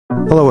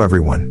Hello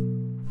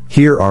everyone.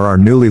 Here are our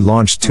newly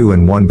launched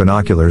 2-in-1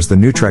 binoculars, the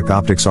Nutrek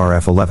Optics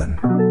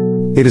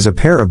RF11. It is a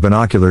pair of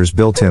binoculars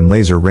built-in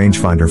laser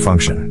rangefinder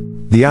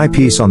function. The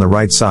eyepiece on the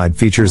right side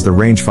features the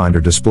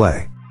rangefinder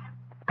display.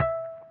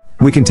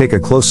 We can take a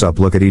close-up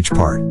look at each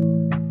part.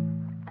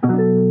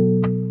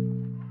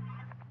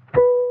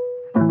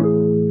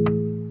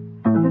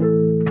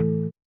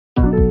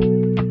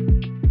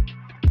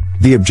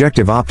 The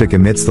objective optic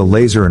emits the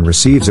laser and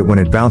receives it when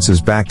it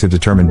bounces back to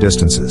determine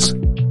distances.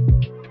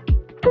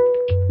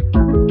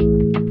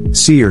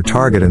 See your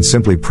target and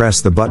simply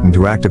press the button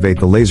to activate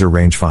the laser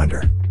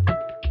rangefinder.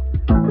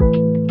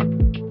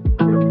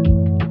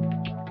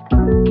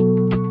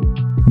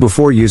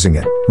 Before using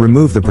it,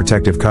 remove the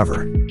protective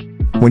cover.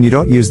 When you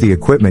don't use the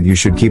equipment, you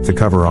should keep the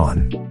cover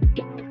on.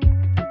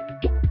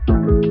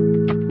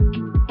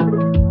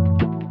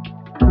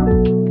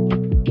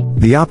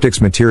 The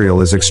optics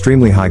material is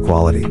extremely high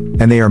quality,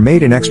 and they are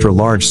made in extra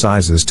large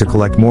sizes to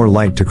collect more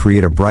light to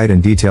create a bright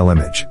and detailed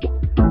image.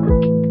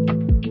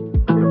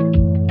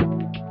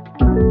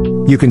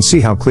 You can see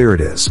how clear it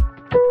is.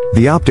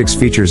 The optics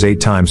features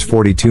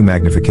 8x42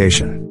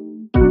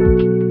 magnification.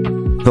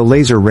 The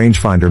laser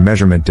rangefinder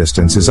measurement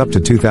distance is up to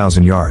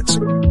 2,000 yards.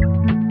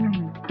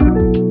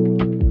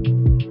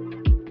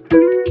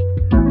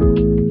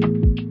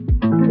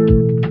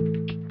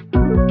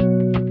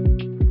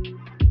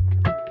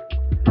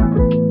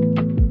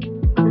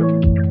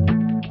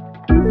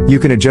 You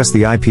can adjust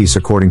the eyepiece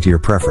according to your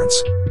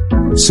preference.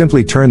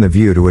 Simply turn the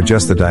view to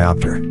adjust the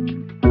diopter.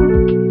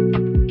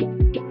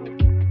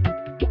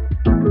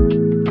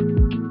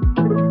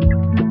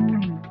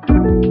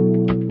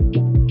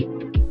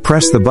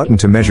 Press the button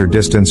to measure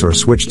distance or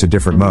switch to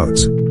different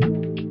modes.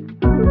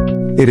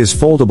 It is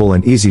foldable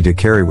and easy to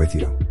carry with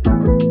you.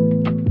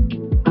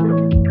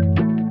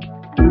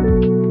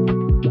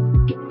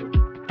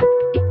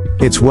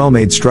 Its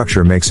well-made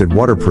structure makes it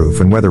waterproof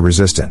and weather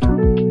resistant.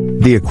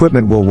 The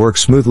equipment will work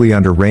smoothly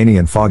under rainy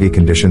and foggy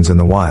conditions in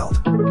the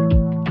wild.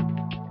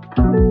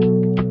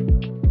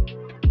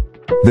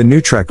 The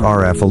Nutrek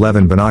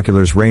RF11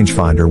 Binoculars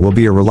Rangefinder will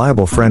be a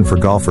reliable friend for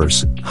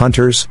golfers,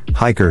 hunters,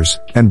 hikers,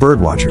 and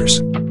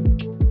birdwatchers.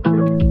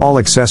 All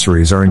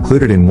accessories are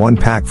included in one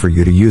pack for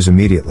you to use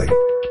immediately.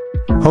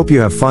 Hope you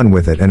have fun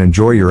with it and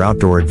enjoy your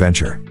outdoor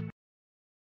adventure.